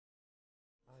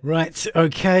Right,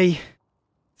 okay.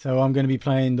 So I'm going to be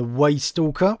playing the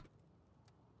Waystalker.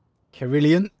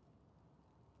 Carillion.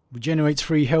 Regenerates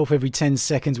free health every 10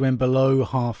 seconds when below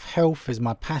half health is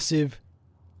my passive.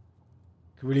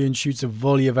 Carillion shoots a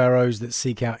volley of arrows that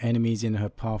seek out enemies in her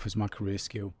path as my career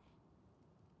skill.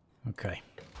 Okay.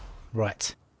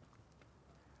 Right.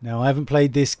 Now I haven't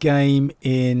played this game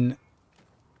in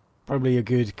probably a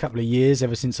good couple of years,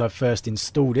 ever since I first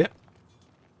installed it.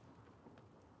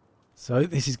 So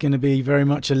this is going to be very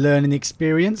much a learning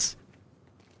experience.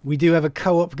 We do have a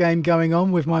co-op game going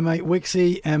on with my mate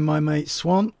Wixie and my mate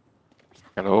Swan.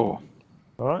 Hello.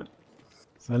 Alright.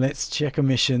 So let's check a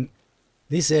mission.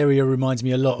 This area reminds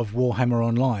me a lot of Warhammer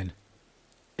Online.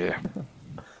 Yeah.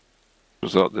 It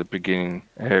was like the beginning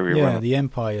area. Yeah, the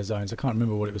Empire Zones. I can't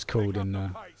remember what it was called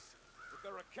in...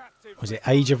 was it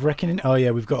Age of Reckoning? Oh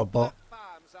yeah, we've got a bot.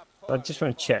 I just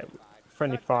want to check.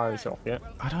 Friendly fire is off, yeah?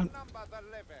 I don't...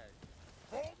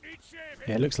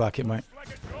 Yeah, it looks like it, mate.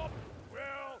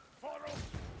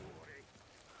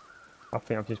 I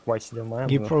think I've just wasted all my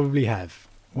ammo. You probably have.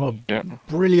 Well, Yeah.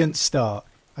 brilliant start.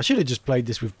 I should have just played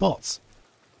this with bots.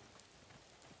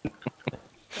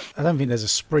 I don't think there's a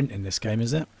sprint in this game,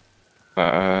 is there?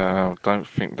 I don't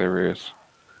think there is.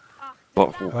 Lot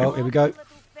of walking. Oh, here we go.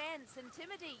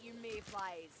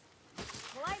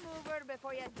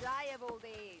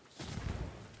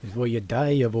 Before you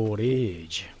die of old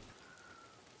age.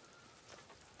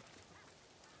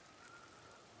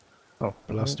 Oh,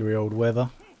 Blustery old weather.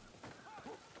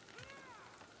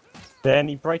 Are there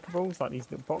any breakables like these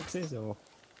little boxes, or?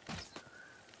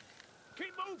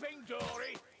 Keep moving,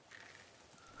 Dory.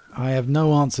 I have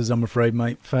no answers, I'm afraid,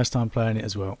 mate. First time playing it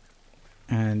as well.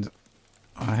 And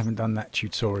I haven't done that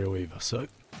tutorial either, so...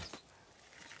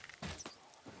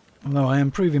 Although I am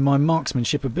improving my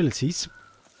marksmanship abilities.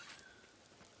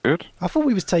 Good. I thought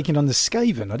we was taking on the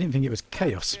Skaven. I didn't think it was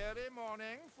Chaos. Early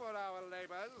morning for our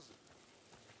labours.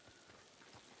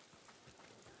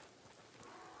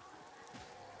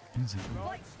 Is it?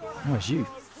 Oh, it's you.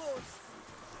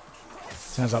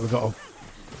 Sounds like we've got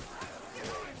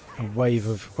a wave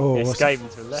of... Oh, Yeah, what's Skaven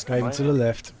to the left, Skaven mate. to the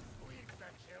left.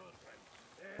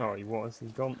 Oh, he was.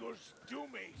 He's gone. Just do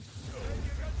me. So if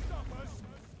you can stop us,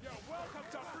 you're welcome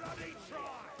to bloody try.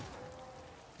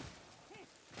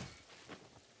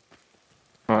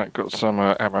 Right, got some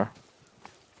ammo.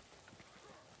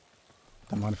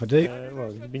 Don't mind if I do.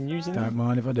 Well, you've been using Don't them?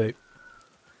 mind if I do.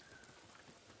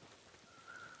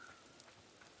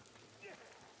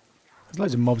 There's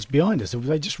loads of mobs behind us. Have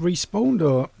they just respawned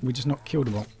or we just not killed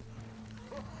them all?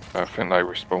 I think they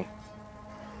respawn.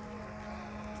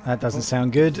 That doesn't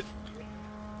sound good. Well,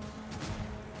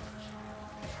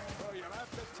 you'll have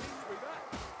to teach me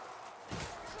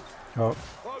that. Oh,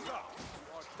 Close up.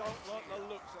 I don't like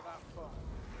the looks of that fun.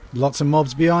 lots of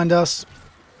mobs behind us.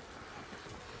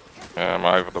 I'm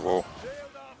over the wall. Shield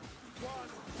up. One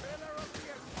pillar of the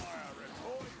Empire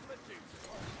reporting for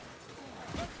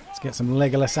duty. Let's get some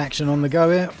Legolas action on the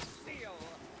go here. Steel.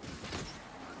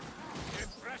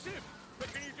 Impressive.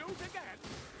 But can you do it again?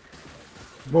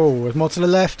 Whoa, there's more to the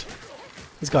left.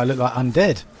 This guy looked like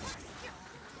undead.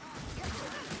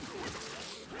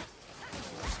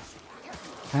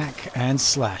 Hack and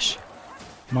slash.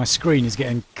 My screen is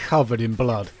getting covered in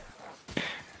blood.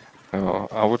 Oh,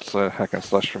 I would say hack and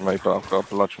slash for me, but I've got a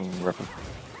bludgeoning weapon.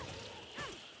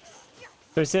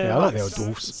 So is there Yeah, I like the old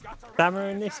dwarfs.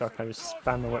 spammer in this? I can just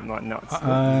spam the weapon like nuts.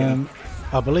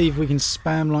 I believe we can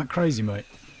spam like crazy, mate.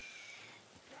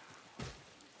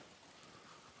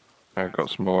 I've got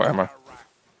some more ammo.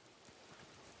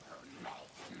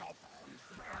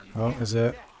 Oh, there's a...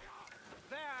 There,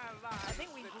 lad. I think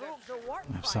we broke the work.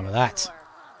 Have some of that.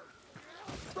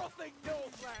 Frothing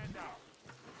Northlander.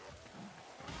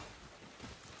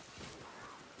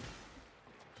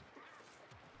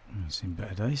 I've seen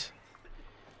better days.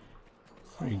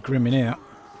 Pretty grim in here.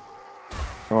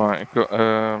 Right, I've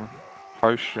got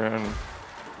potion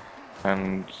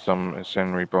and some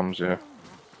incendiary bombs here.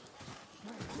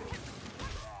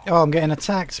 Oh, I'm getting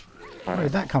attacked. Where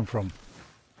did that come from?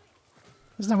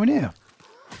 There's no one here.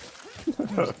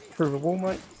 Through the wall,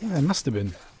 mate. Yeah, there must have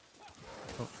been.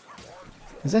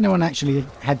 Has anyone actually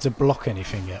had to block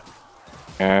anything yet?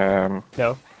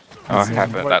 No. I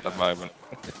haven't at the moment.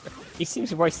 He seems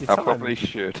to waste his I time. probably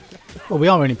should. Well, we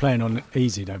are only playing on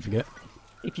easy, don't forget.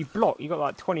 If you block, you got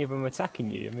like 20 of them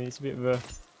attacking you. I mean, it's a bit of a...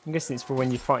 I'm guessing it's for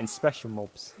when you're fighting special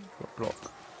mobs. You've got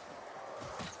block.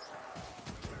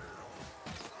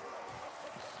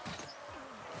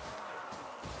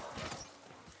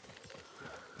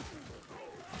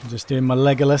 I'm just doing my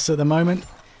Legolas at the moment.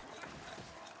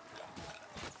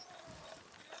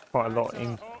 Quite a lot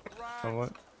in... Oh,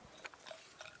 what?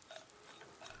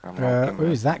 I'm not gonna-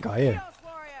 Who's that guy here? Chaos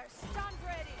warriors, stand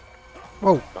ready.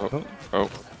 Whoa! Oh, oh,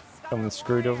 Someone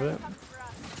screwed over it.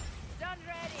 Stand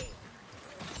ready.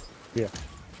 Yeah.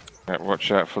 yeah,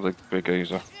 watch out for the big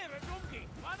geezer. Here, a donkey.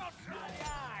 Why not try the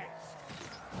eye?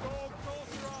 Go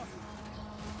closer up.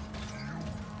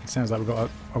 It sounds like we've got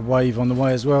a wave on the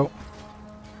way as well.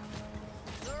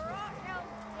 The rock helm's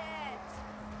dead.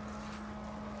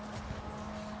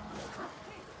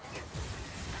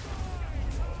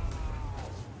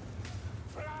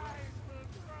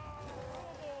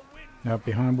 Now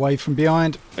behind, wave from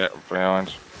behind. Yeah,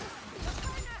 behind.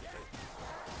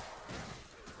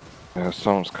 Yeah,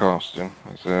 someone's casting.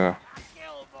 There's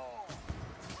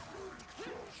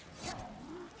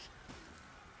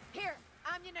Here,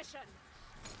 ammunition.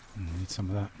 Need some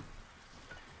of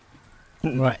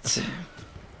that. Right.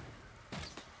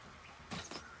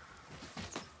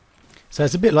 So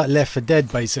it's a bit like Left 4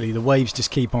 Dead, basically. The waves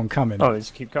just keep on coming. Oh, they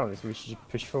just keep going, so we should just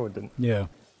push forward then. Yeah.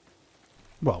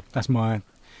 Well, that's my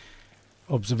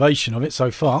observation of it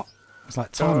so far. It's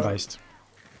like time-based.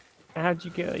 How do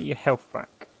you get your health back?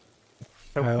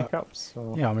 Health Uh, pickups?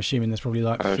 Or... Yeah, I'm assuming there's probably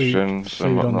like food Potions and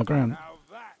on the whatnot. ground. Now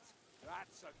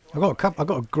that's a I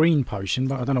got a green potion,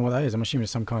 but I don't know what that is. I'm assuming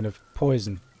it's some kind of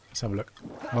poison. Let's have a look.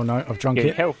 Oh no, I've drunk Yeah,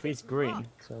 it. health is green,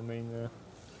 so I mean...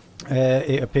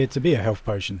 It appeared to be a health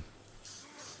potion.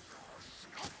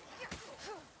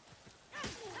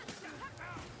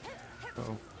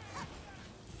 oh.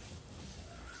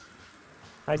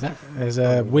 How do you- There's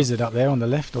a wizard up there on the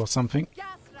left or something.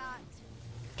 gas rat.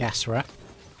 Gas rat.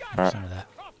 Right. Some of that.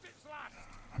 Coughed its last.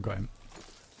 I got him.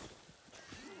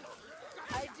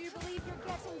 I do believe you're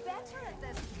getting better at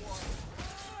this war.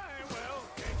 I will.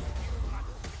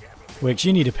 Wicks,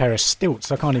 you need a pair of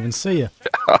stilts. I can't even see you.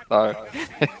 No,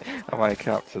 I make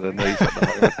up to the knees at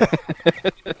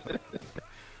the moment.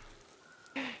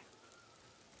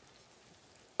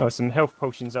 Oh, some health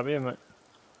potions up here, mate.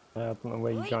 I don't know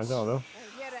where you guys are, though.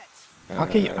 I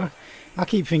hear it. I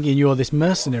keep thinking you're this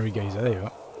mercenary geezer. There you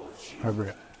are. Over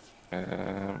it.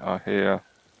 I hear.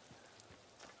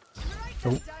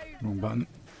 Oh, Down. wrong button.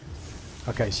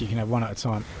 Okay, so you can have one at a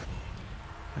time.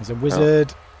 There's a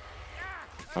wizard.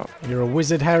 Oh. You're a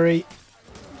wizard, Harry.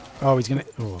 Oh, he's gonna.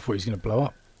 Oh, I thought he was gonna blow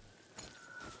up.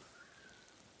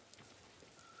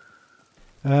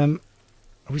 Are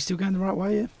we still going the right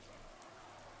way here?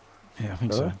 Yeah, I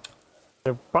think so.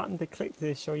 The button to click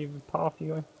to show you the path you're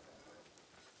going.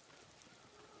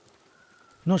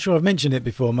 Not sure I've mentioned it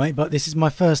before, mate, but this is my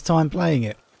first time playing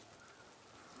it.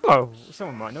 Oh,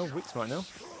 someone might know. Wix might know.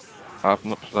 I've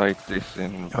not played this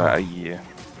in about a year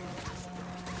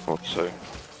or two.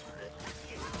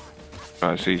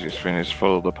 But it's easiest thing is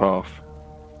follow the path.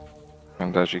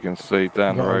 And as you can see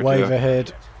down the Got a road wave here.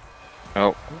 ahead.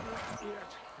 Oh,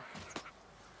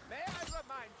 May I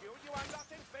remind you, you are not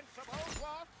invincible,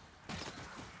 what?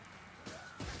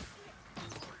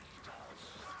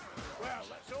 Well,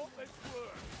 let's hope this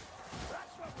works.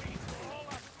 That's what we call a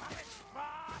panic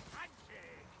smart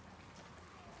handshake.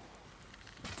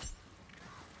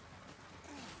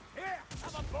 Here,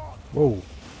 have a bond. Whoa.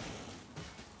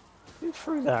 Who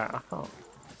threw that? I can't.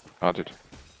 I did.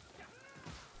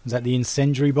 Is that the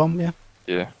incendiary bomb? Yeah.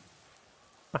 Yeah.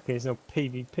 Okay, there's no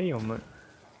PvP on it.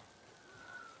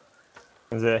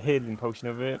 There's a healing potion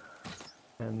over it,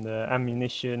 and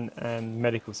ammunition and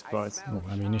medical supplies. Oh,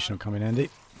 ammunition will come in handy.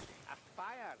 A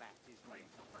fire rat is ready.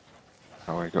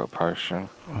 Oh, we got a potion.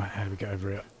 Right, how do we get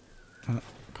over it?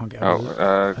 Can't get Oh, over it.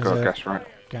 got There's a a- gas rat.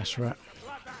 Gas rat.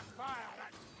 Glad that fire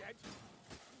rat's dead.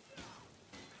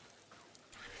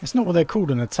 It's not what they're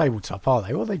called on a tabletop, are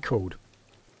they? What are they called?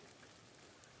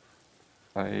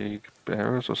 Plague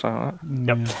bearers or something like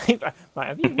that. Yep. Mate,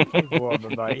 have you played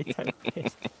Warhammer, mate? You don't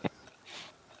piss.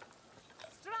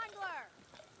 Strangler.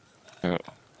 Yeah.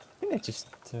 I think they're just.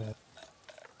 You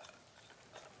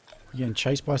getting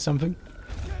chased by something?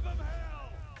 Give 'em hell.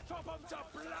 Chop 'em to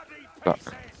bloody Duck.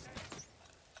 pieces.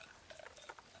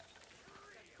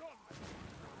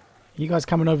 You guys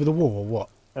coming over the wall or what?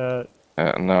 No, I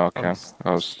I'm can. s-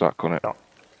 I was stuck on it. Stop.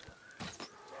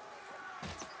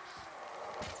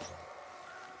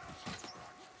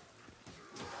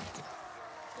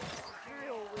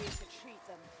 Real way to treat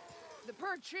them. The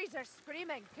poor trees are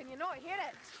screaming. Can you not hear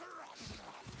it?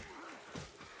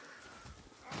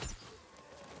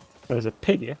 There's a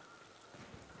pig here.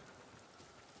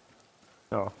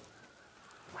 Oh.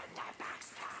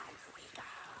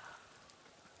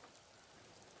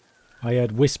 I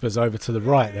heard whispers over to the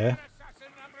right there.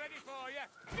 Assassin, I'm ready for you.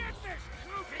 Get this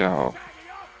crooked Oh, baggy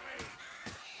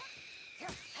off me.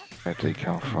 where'd he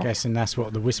come I'm from? guessing that's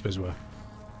what the whispers were.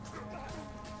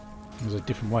 It was a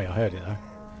different way I heard it though.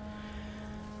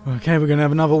 Okay, we're going to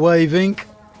have another wave, Ink.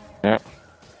 Yep.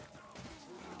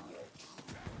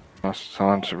 Nice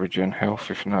time to regen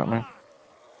health, if you know what I mean.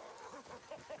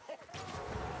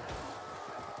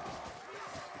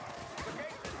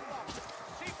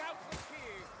 Seek out the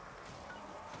key.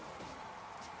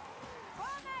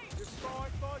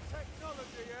 Destroyed by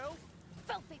technology, elf.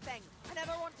 Filthy thing! I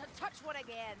never want to touch one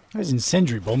again. Those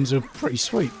incendiary bombs are pretty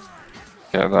sweet.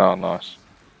 Yeah, they are nice.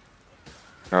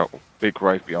 Got a big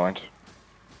grave behind.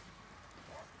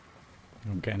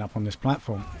 I'm getting up on this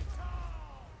platform.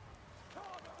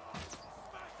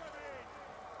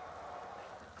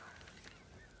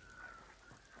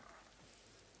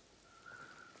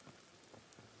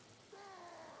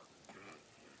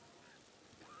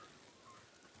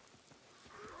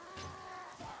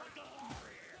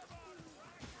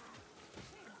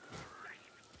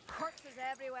 Corpses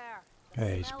everywhere.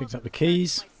 Okay, he's Smell picked of up the them turns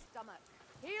keys. my stomach.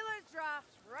 Healer's draft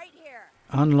right here.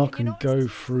 Unlock You and know go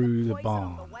it's through the poison of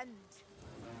barn. the wind.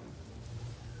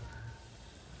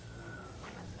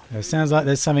 It sounds like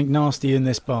there's something nasty in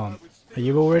this barn. Are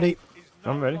you all ready?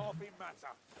 I'm ready.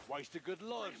 Waste a good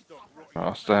livestock.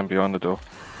 I'll stand behind the door.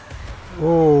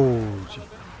 Oh,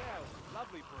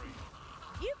 Lovely breed.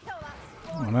 You kill that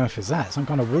what spawn. on earth is that? Some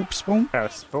kind of warp spawn? Yeah,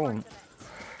 spawn.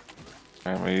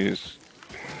 And he's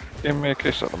giving me a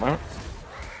kiss at the moment.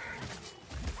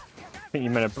 I think you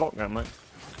made a block that, mate.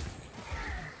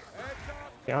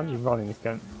 Yeah, how are you running this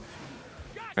game?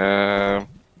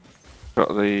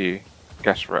 Got the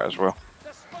gas rat as well.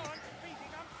 The spawn's feeding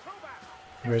on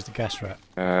Trubat. Where's the gas rat?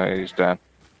 He's down.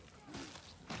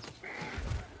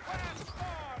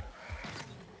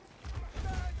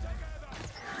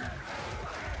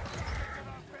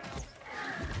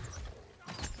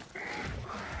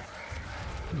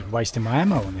 I'm wasting my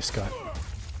ammo on this guy.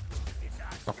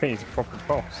 I think he's a proper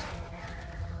boss.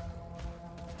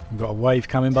 We've got a wave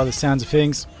coming by the sounds of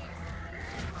things.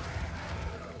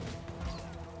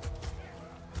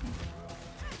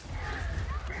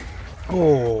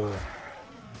 Oh.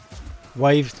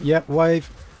 Wave, yep, wave.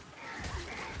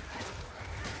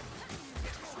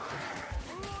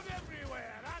 Blood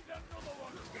everywhere and another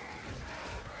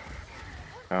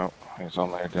one. Oh, he's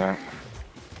on there down.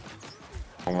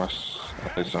 Almost.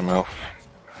 There's some health.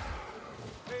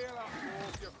 Heal up,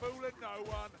 wolf. You're fooling no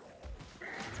one.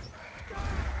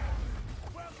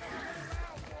 Welcome to the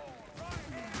Outlaw.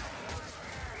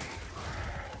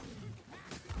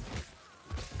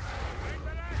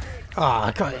 Right here. Ah,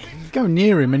 I can't go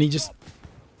near him and he just...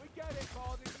 We get it,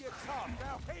 Barney. You're tough.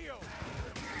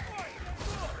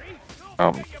 Now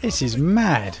heal. This is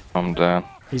mad. I'm down.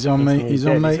 He's on me, he's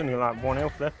on He's me. only like 1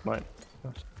 health left, mate.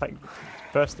 Take,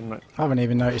 burst him, mate. I haven't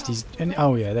even noticed he's...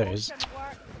 Oh yeah, there he is. Your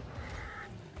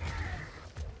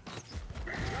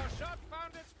shot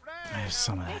found its prey. There's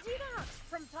some of They that. do that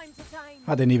from time to time.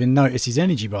 I didn't even notice his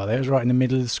energy bar there. It was right in the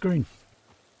middle of the screen.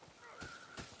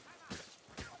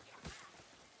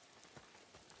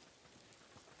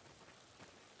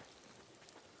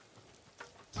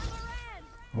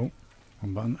 Oh,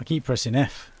 one button. I keep pressing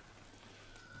F.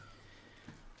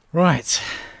 Right.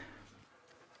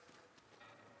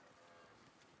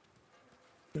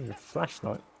 There's a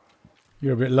flashlight.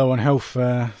 You're a bit low on health,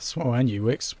 Swattle, and you,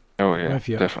 Wix. Oh yeah, Both of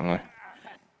you. definitely.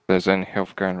 If there's any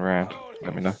health going around,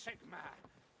 let me know. Sigma,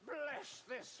 bless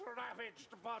this ravaged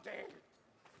body.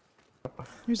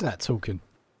 Who's that talking?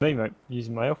 Me, mate,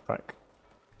 using my health pack.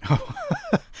 I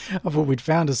thought we'd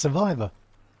found a survivor.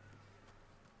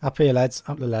 Up here, lads.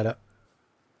 Up the ladder.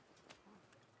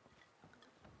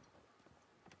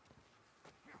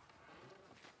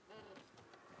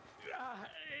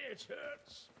 It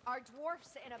hurts. Our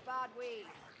dwarfs in a bad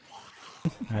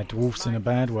way. Dwarfs in a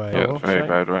bad way. Yeah, Oh, very shame.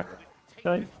 bad way.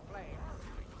 Okay.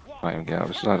 Can't even get out of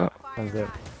this ladder. That's it.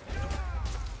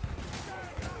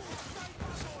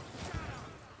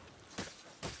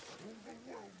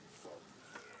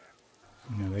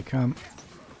 Here they come.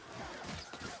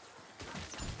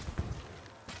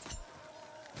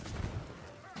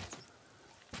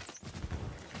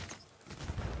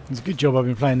 It's a good job I've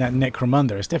been playing that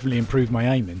Necromunda. It's definitely improved my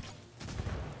aiming.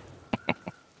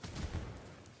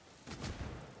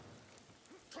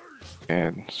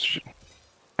 Yeah,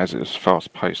 as it's a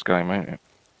fast-paced game, ain't it?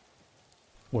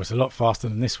 Well, it's a lot faster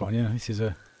than this one, yeah. This is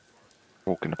a...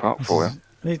 Walk in the park for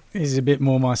you. This is a bit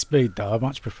more my speed, though. I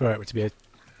much prefer it to be a...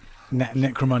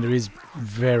 Necromunda is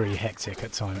very hectic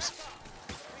at times.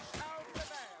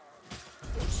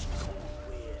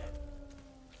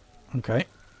 Okay.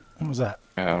 What was that?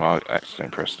 I accidentally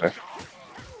pressed F.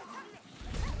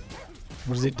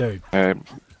 What does it do?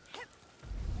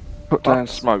 Put down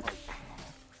smoke.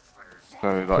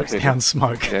 So like Puts down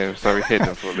smoke. Yeah, so we hid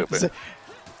them for a little So, bit.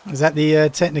 Is that the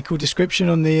technical description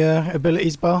on the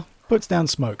abilities bar? Puts down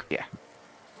smoke. Yeah.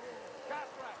 Gas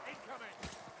rat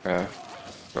incoming. Yeah.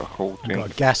 Got a whole I've team.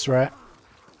 got a gas rat.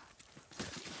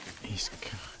 These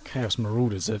Chaos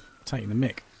Marauders are taking the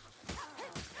mick.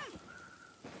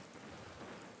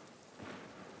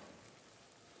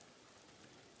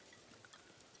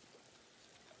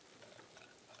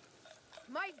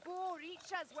 My bow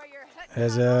reaches where your hit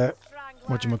There's cannot a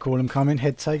strangler. whatchamacallem coming,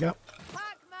 head take up.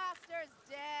 Packmaster's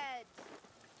dead.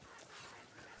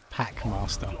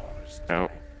 Packmaster. Oh.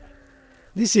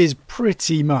 This is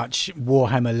pretty much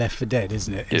Warhammer Left 4 Dead,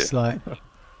 isn't it? It's Yeah. like, Oi,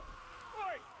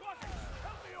 what?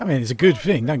 Help me I mean, it's a good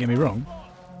thing, don't get me wrong.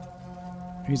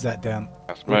 Who's that down?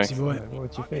 That's me. Brooksy boy.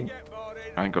 What do you think? get boarded.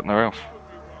 I ain't got no health.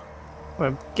 Well,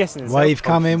 I'm guessing there's Wave health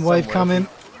coming, potions wave somewhere coming.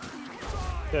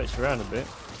 if you Search around a bit.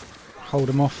 Hold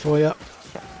them off for you.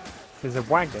 There's a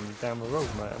wagon down the road,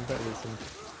 mate. I bet there's some.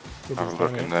 I'll goodies look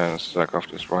down in there. there and stack off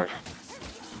this wave.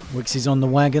 Wix is on the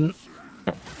wagon.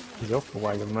 He's off the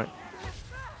wagon, mate.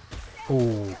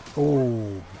 Oh,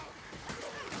 oh.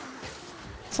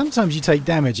 Sometimes you take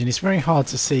damage and it's very hard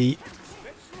to see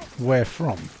where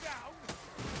from.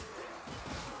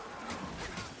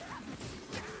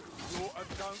 Water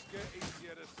don't get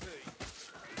easier to see.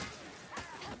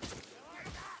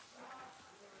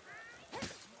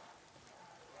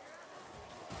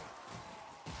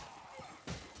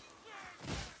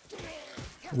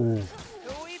 Oh,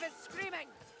 No even screaming.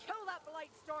 Kill that blight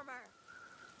stormer.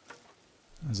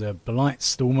 there's a Blight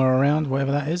Stormer around,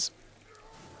 whatever that is.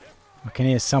 I can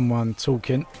hear someone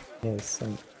talking. Yes,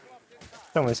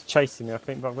 someone's chasing me, I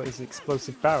think, but I've got this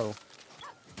explosive barrel.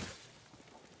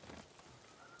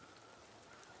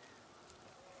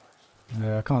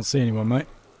 I can't see anyone, mate.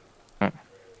 Hmm.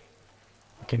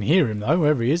 I can hear him though,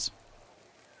 wherever he is.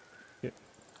 Yep.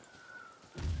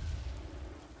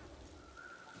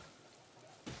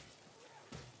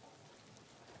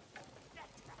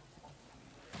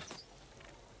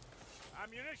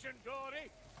 Ammunition,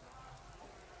 Gordy.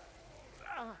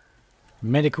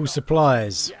 Medical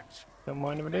supplies. Don't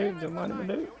mind if I do, don't mind if I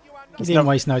do. He didn't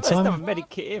waste no There's no time. medic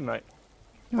kit here, mate.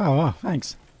 Oh,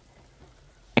 thanks.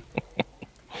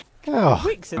 Oh,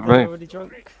 Quick said Right. they already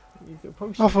drunk. These little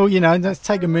potions. I thought, you know, let's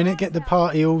take a minute, get the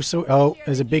party all sorted. Oh,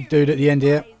 there's a big dude at the end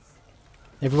here.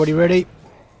 Everybody ready?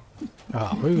 Oh,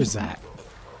 who was that?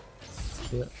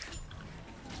 Yeah.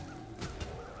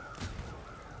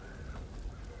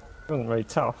 Wasn't very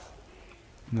tough.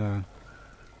 No.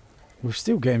 We're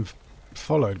still getting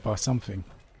followed by something.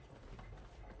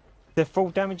 Is there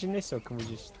full damage in this, or can we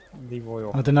just leave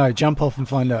oil? I don't know. Jump off and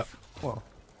find out. Well,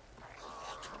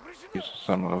 Use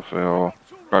some of your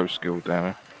bow skill down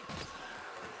here.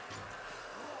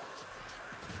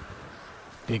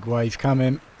 Big wave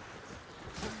coming.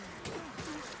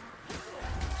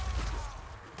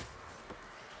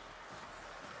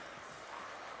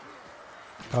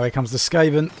 Oh, here comes the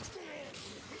Skaven.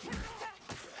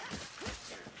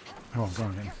 Oh, go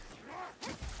on then.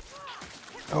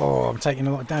 Oh, I'm taking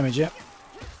a lot of damage yet.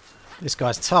 This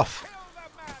guy's tough.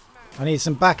 I need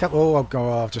some backup. Oh, I'll go.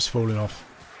 Oh, I've just fallen off.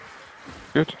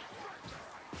 Good.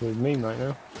 with me right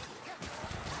now.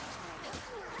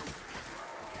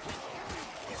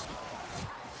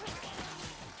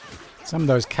 Some of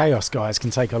those Chaos guys can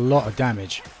take a lot of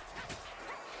damage.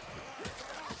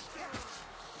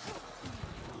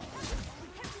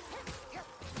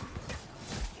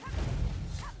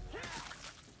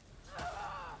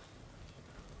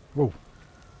 Whoa.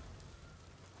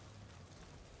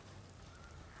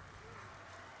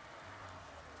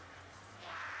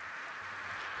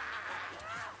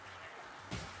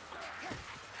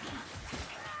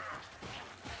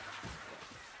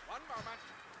 One moment.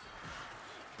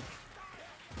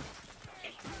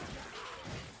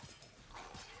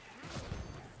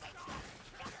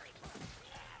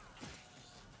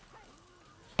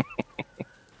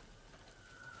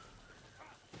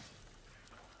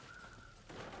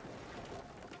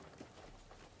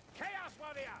 Chaos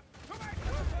warrior, come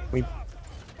at We Boy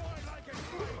like a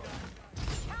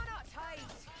Cannot hide.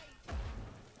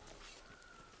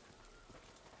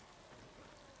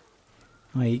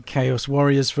 I eat Chaos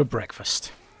Warriors for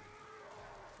breakfast.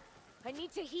 I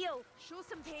need to heal. Show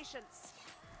some patience.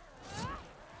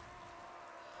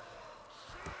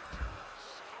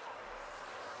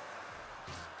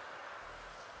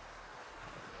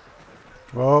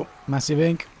 Whoa, massive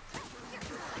ink.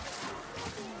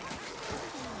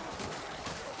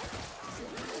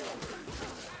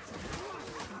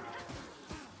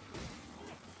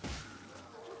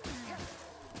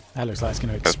 That looks like it's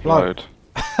going to explode.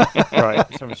 Explode.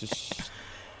 right. Someone's just.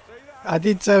 I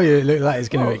did tell you it looked like it's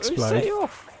going to Whoa, who set explode. you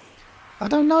off? I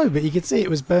don't know, but you could see it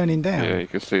was burning down. Yeah, you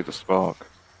can see the spark.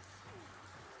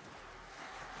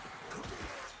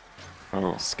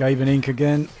 Oh, Skaven ink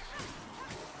again.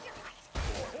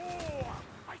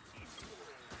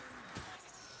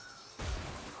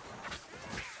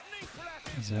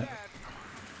 Is that?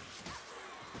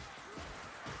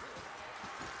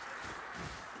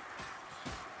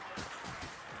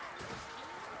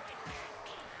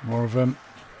 More of them.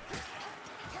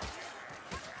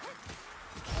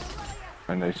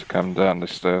 I need to come down the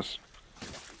stairs.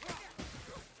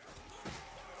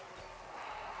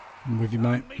 I'm with you,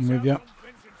 mate. I'm with you.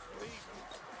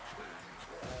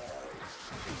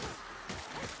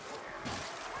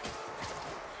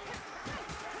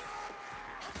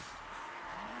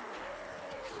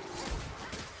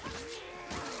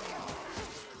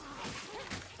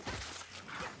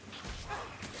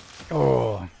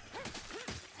 Oh.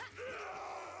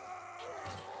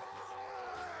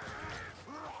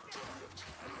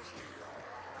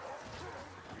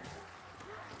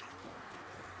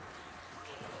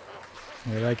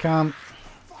 Here they come.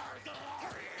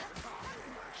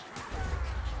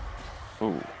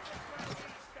 Oh,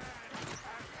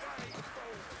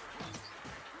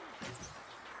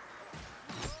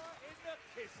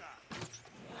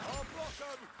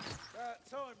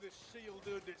 Time this shield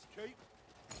earned its keep.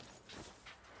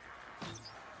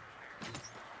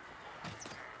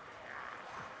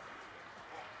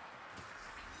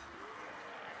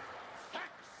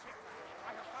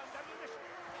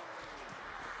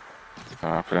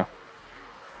 ah, yeah.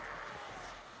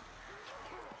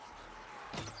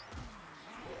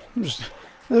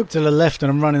 I look to the left and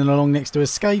I'm running along next to a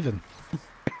Skaven.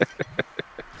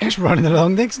 Just running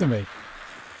along next to me.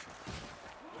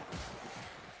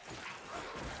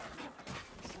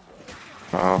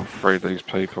 I'll free these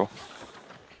people.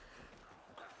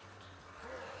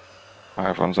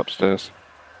 Everyone's upstairs.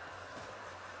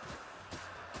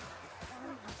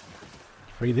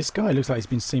 Free this guy. Looks like he's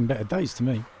been seen better days to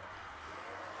me.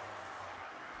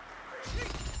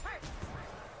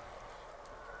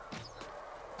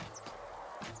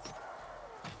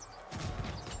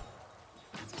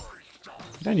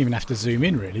 You don't even have to zoom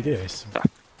in, really, do you?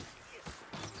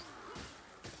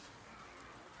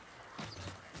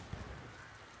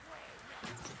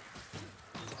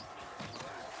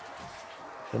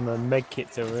 And the med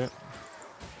kits over it.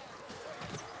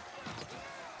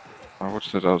 I would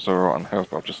have said I was alright on health,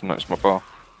 but I've just noticed my bar.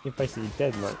 You're basically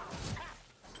dead, mate.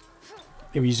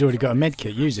 Yeah, well, you've already got a med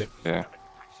kit. Use it. Yeah.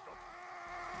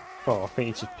 Oh, I think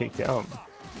you just picked it up.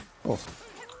 Oh,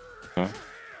 Yeah.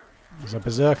 There's a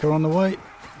berserker on the way.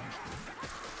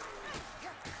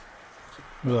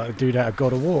 Look like a dude out of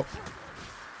God of War.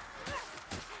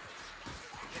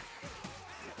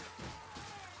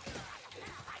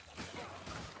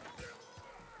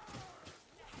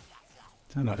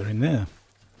 Sound like they're in there.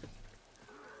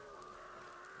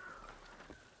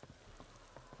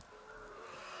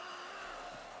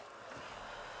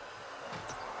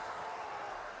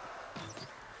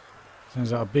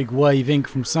 Sounds like a big wave ink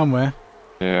from somewhere.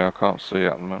 Yeah, I can't see it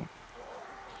at the moment.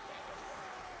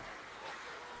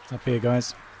 It's up here,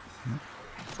 guys.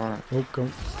 Right. Oh, go.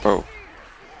 Oh,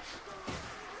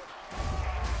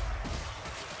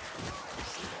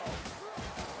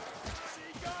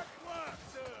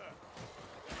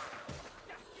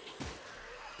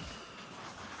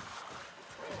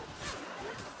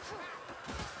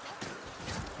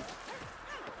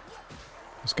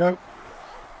 Let's go.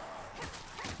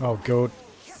 Oh, God.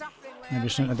 Maybe I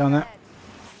shouldn't have done that.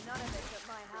 None of it at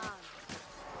my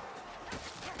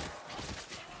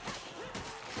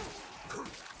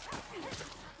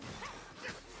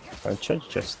hand. a treasure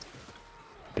chest.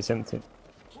 It's empty.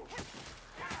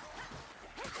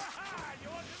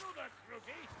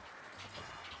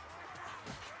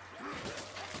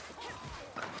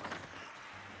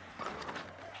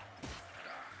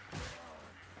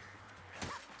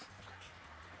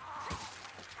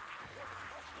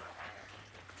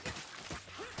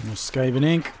 More Skaven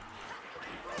ink.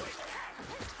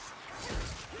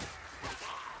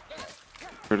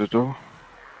 through the door.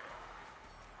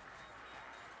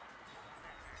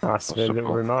 Ah, it's a What's the little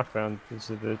ball? room I found. This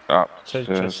is the treasure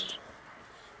Upstairs. chest.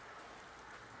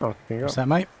 Oh, here you What's go. that,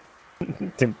 mate?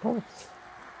 Dimple.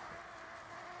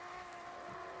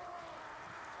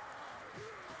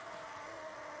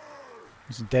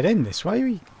 It's a dead end this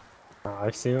way. Oh,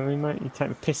 I see what I mean, mate. You take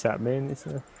the piss out of me and it's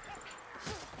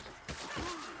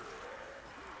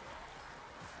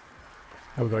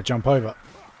Oh, we've got to jump over.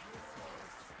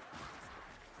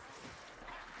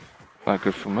 No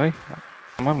good for me.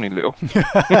 I'm only little.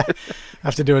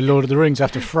 Have to do a Lord of the Rings. I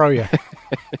have to throw you.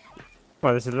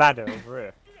 Well, there's a ladder over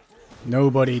here.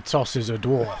 Nobody tosses a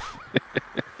dwarf.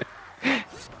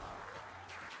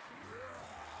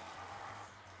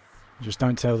 Just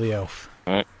don't tell the elf.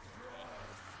 Alright.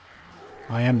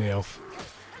 I am the elf.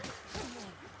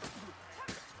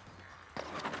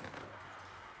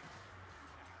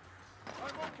 I'm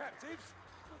on captives.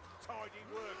 Tidy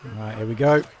work. Right, here we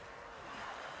go.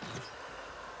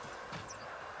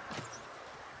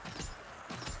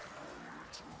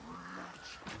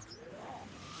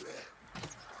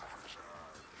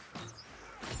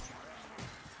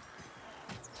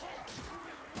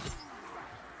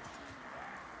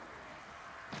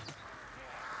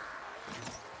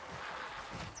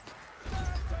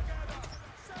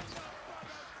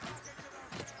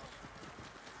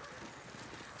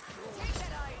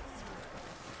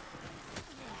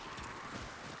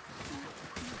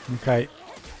 Okay.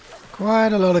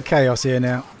 Quite a lot of chaos here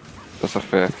now. That's a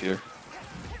fair few.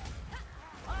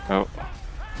 Oh,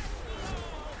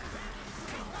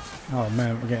 Oh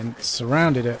man, we're getting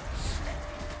surrounded it.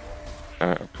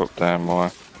 I'll put down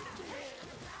my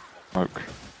smoke.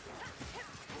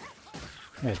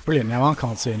 Yeah, it's brilliant now. I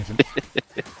can't see anything.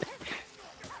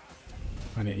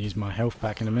 I need to use my health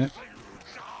back in a minute.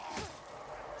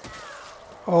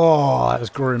 Oh, that was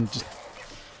grim. Just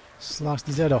sliced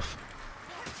his head off.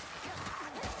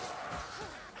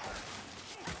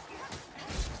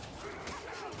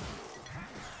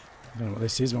 I don't know what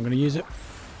this is, but I'm going to use it.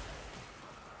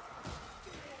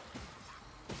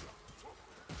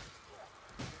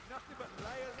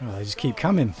 Oh, they just keep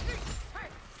coming.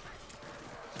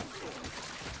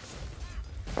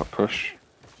 I'll push.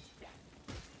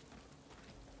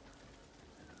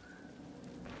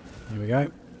 Here we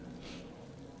go.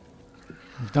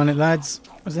 We've done it, lads.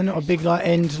 Was there not a big, like,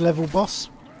 end level boss?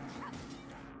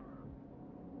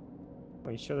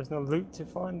 Are you sure there's no loot to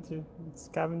find to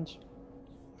scavenge?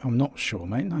 I'm not sure,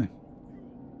 mate, no.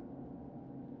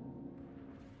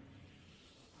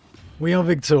 We are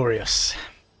victorious.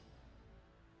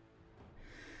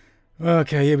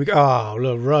 Okay, here we go. Oh,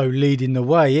 look, Rowe leading the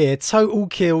way here. Total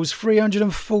kills,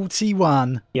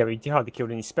 341. Yeah, we hardly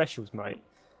killed any specials, mate.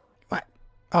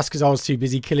 That's because I was too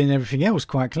busy killing everything else,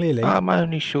 quite clearly. I'm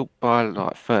only short by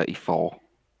like 34.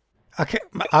 I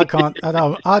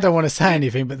don't want to say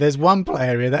anything, but there's one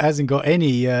player here that hasn't got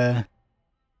any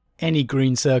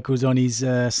green circles on his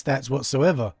stats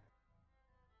whatsoever.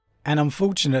 And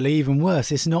unfortunately, even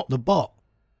worse, it's not the bot.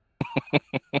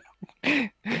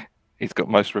 He's got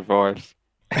most revives.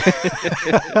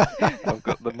 I've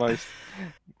got the most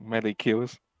melee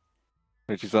kills,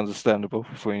 which is understandable.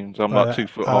 I'm like 2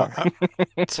 foot high.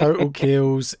 Total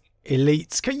kills,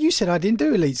 elites. You said I didn't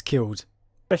do elites killed.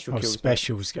 Special Oh, kills.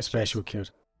 specials, special killed.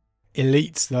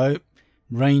 Elites though,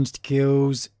 ranged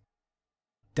kills,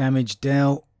 damage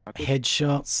dealt, I did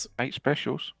headshots. 8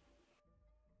 specials.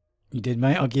 You did,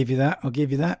 mate. I'll give you that. I'll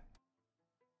give you that.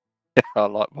 I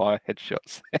like my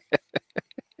headshots.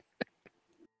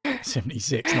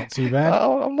 76, not too bad.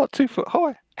 Oh, I'm not 2 foot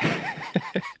high.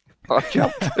 I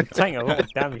jumped. Taking a lot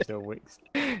of damage though, Wicks.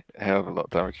 Hell of a lot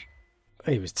of damage.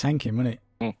 He was tanking, wasn't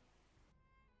he? Mm.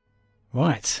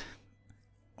 Right.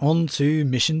 On to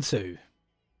mission 2.